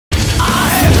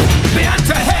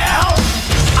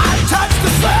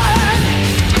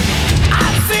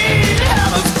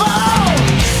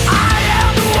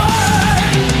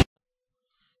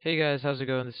Hey guys, how's it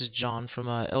going? This is John from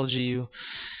LGU,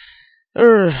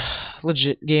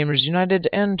 Legit Gamers United,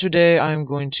 and today I'm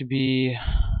going to be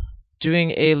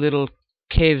doing a little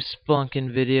cave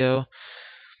Splunkin video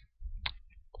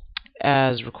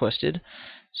as requested.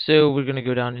 So we're going to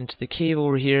go down into the cave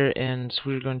over here, and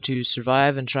we're going to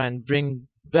survive and try and bring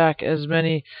back as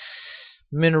many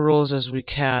minerals as we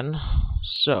can.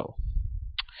 So,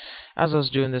 as I was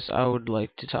doing this, I would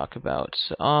like to talk about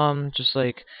just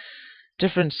like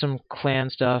some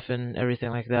clan stuff and everything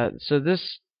like that. So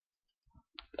this,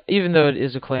 even though it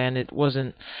is a clan, it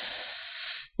wasn't,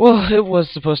 well, it was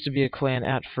supposed to be a clan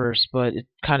at first, but it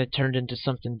kind of turned into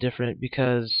something different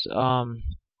because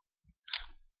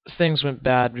things went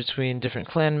bad between different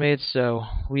clanmates, so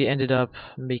we ended up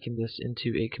making this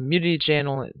into a community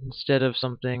channel instead of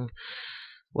something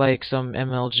like some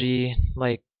MLG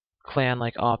like clan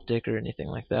like Optic or anything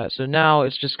like that. So now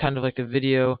it's just kind of like a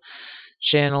video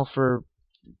channel for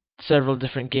several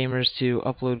different gamers to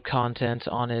upload content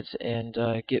on it and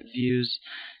get views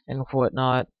and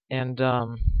whatnot, and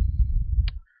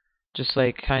just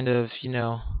like kind of,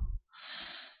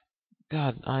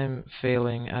 God, I'm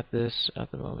failing at this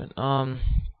at the moment.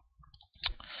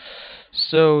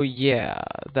 So yeah,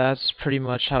 that's pretty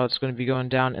much how it's going to be going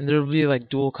down, and there will be like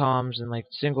dual comms and like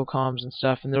single comms and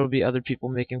stuff, and there will be other people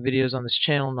making videos on this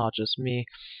channel, not just me.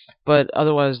 But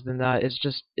otherwise than that,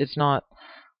 it's not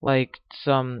like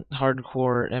some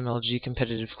hardcore MLG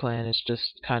competitive clan. It's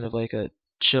just kind of like a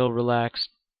chill, relaxed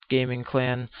gaming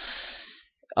clan.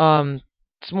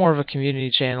 It's more of a community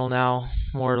channel now,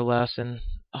 more or less, and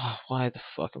why the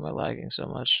fuck am I lagging so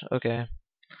much? Okay.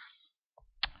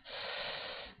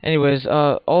 Anyways,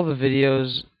 all the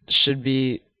videos should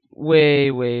be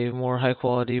way, way more high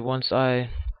quality once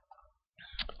I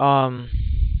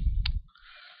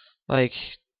like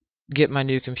get my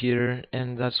new computer,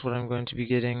 and that's what I'm going to be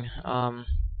getting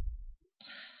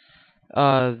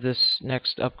this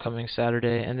next upcoming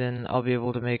Saturday, and then I'll be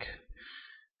able to make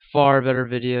far better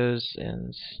videos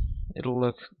and it'll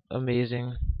look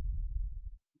amazing.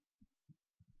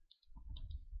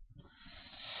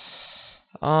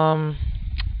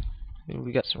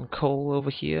 We got some coal over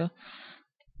here.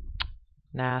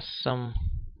 Nice, some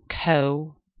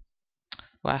coal.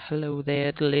 Why, hello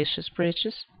there, delicious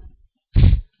britches.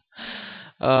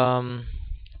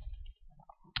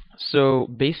 So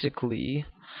basically,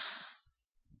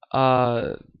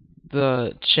 the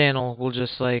channel will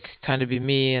just like kind of be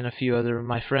me and a few other of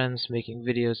my friends making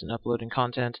videos and uploading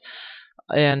content.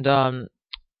 And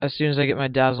as soon as I get my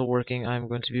Dazzle working, I'm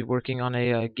going to be working on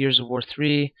a Gears of War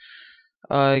 3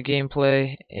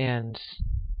 gameplay. And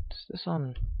is this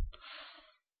on?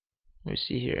 Let me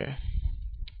see here.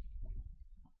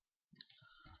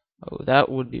 Oh, that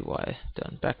would be why.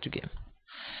 Done. Back to game.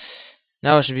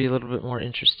 Now it should be a little bit more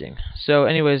interesting. So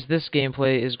anyways, this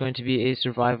gameplay is going to be a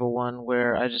survival one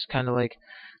where I just kind of like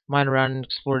mine around and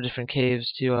explore different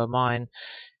caves to mine,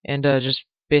 and just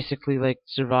basically like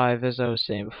survive, as I was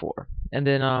saying before. And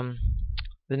then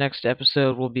the next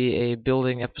episode will be a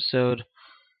building episode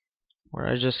where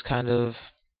I just kind of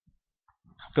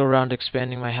go around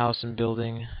expanding my house and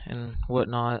building and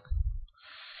whatnot.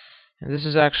 And this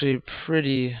is actually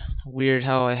pretty weird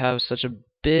how I have such a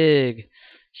big,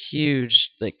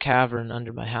 huge like cavern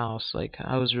under my house. Like,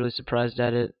 I was really surprised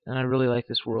at it, and I really like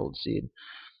this world seed.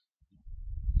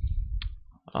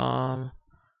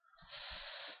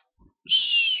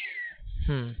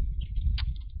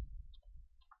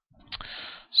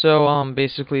 So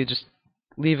basically just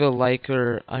leave a like,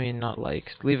 or I mean not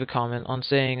like, leave a comment on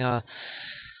saying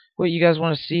what you guys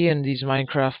want to see in these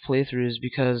Minecraft playthroughs,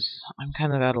 because I'm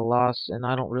kind of at a loss and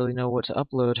I don't really know what to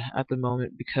upload at the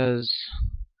moment, because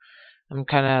I'm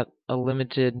kind of at a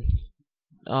limited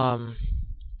I'm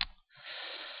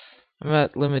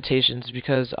at limitations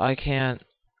because I can't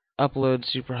upload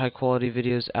super high quality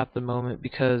videos at the moment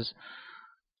because,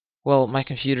 well, my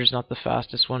computer's not the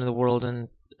fastest one in the world, and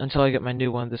until I get my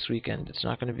new one this weekend, it's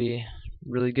not going to be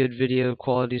really good video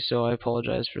quality, so I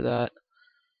apologize for that.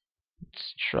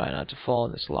 Let's try not to fall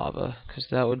in this lava, because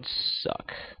that would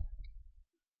suck.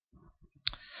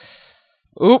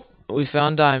 Oop! We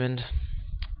found diamond.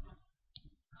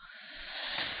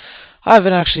 I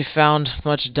haven't actually found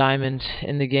much diamond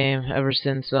in the game ever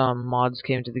since mods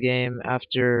came to the game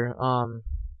after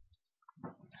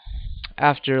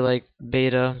like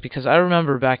beta, because I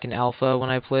remember back in alpha when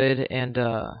I played, and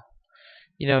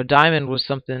diamond was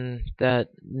something that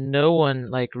no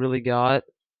one like really got.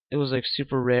 It was like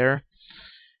super rare,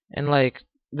 and like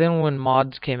then when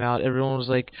mods came out, everyone was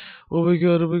like, oh my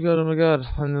god, oh my god, oh my god,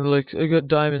 and then like, I got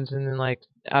diamonds, and then like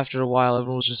after a while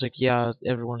everyone was just like, yeah,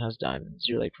 everyone has diamonds,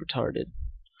 you're like retarded.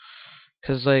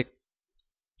 because like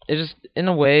it just in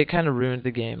a way it kind of ruined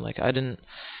the game. Like I didn't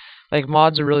like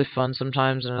mods are really fun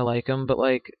sometimes and I like them, but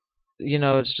like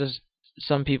it's just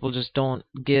some people just don't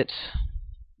get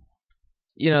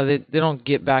they don't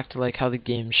get back to like how the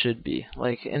game should be.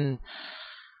 Like and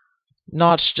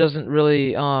Notch doesn't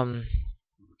really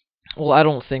well, I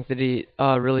don't think that he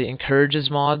really encourages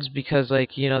mods because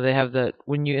like they have that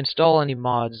when you install any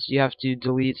mods you have to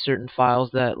delete certain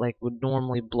files that like would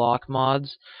normally block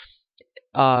mods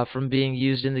from being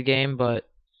used in the game, but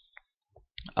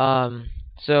um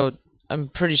so I'm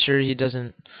pretty sure he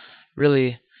doesn't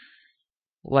really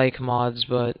like mods,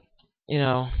 but you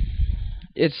know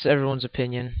it's everyone's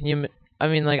opinion. I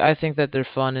mean, like I think that they're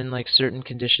fun in like certain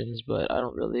conditions, but I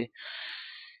don't really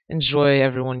enjoy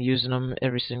everyone using them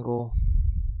every single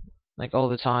like all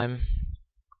the time.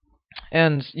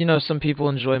 And some people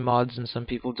enjoy mods and some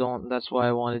people don't. That's why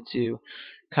I wanted to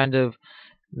kind of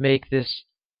make this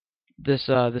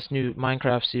new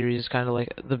Minecraft series kind of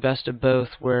like the best of both,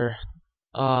 where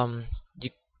um you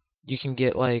you can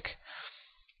get like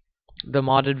the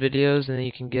modded videos and then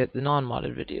you can get the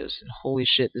non-modded videos. And holy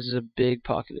shit, this is a big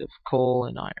pocket of coal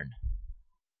and iron.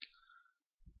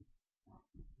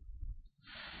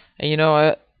 And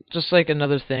I just like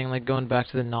another thing, like going back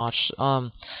to the Notch, I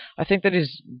think that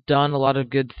he's done a lot of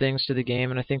good things to the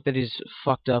game, and I think that he's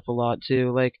fucked up a lot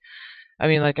too. Like, I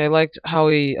mean, like I liked how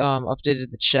he updated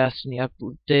the chest and he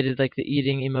updated like the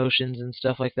eating emotions and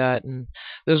stuff like that, and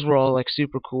those were all like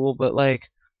super cool. But like,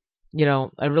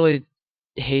 I really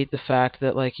hate the fact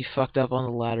that like he fucked up on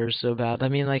the ladders so bad. I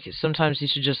mean, like sometimes he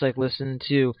should just like listen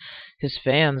to his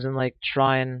fans and like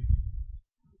try and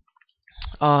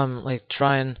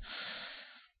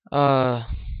uh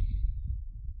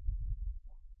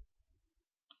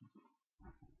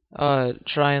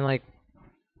try and like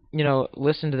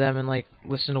listen to them and like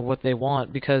listen to what they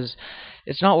want, because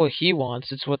it's not what he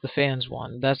wants, it's what the fans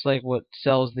want. That's like what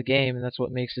sells the game, and that's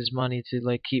what makes his money to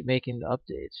like keep making the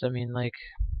updates. I mean, like,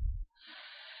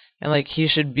 and like he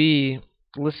should be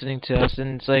listening to us,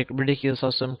 and it's like ridiculous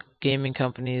how some gaming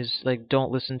companies like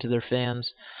don't listen to their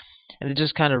fans, and it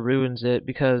just kind of ruins it,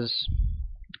 because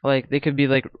like they could be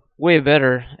like way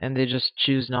better and they just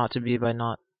choose not to be by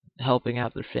not helping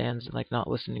out their fans and like not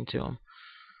listening to them.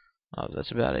 Oh, that's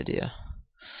a bad idea.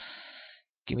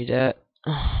 Give me that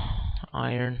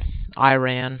iron.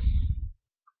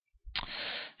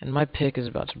 And my pick is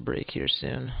about to break here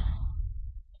soon.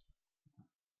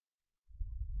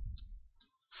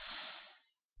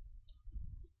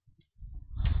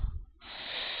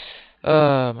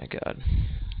 Oh my god.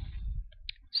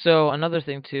 So another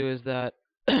thing too is that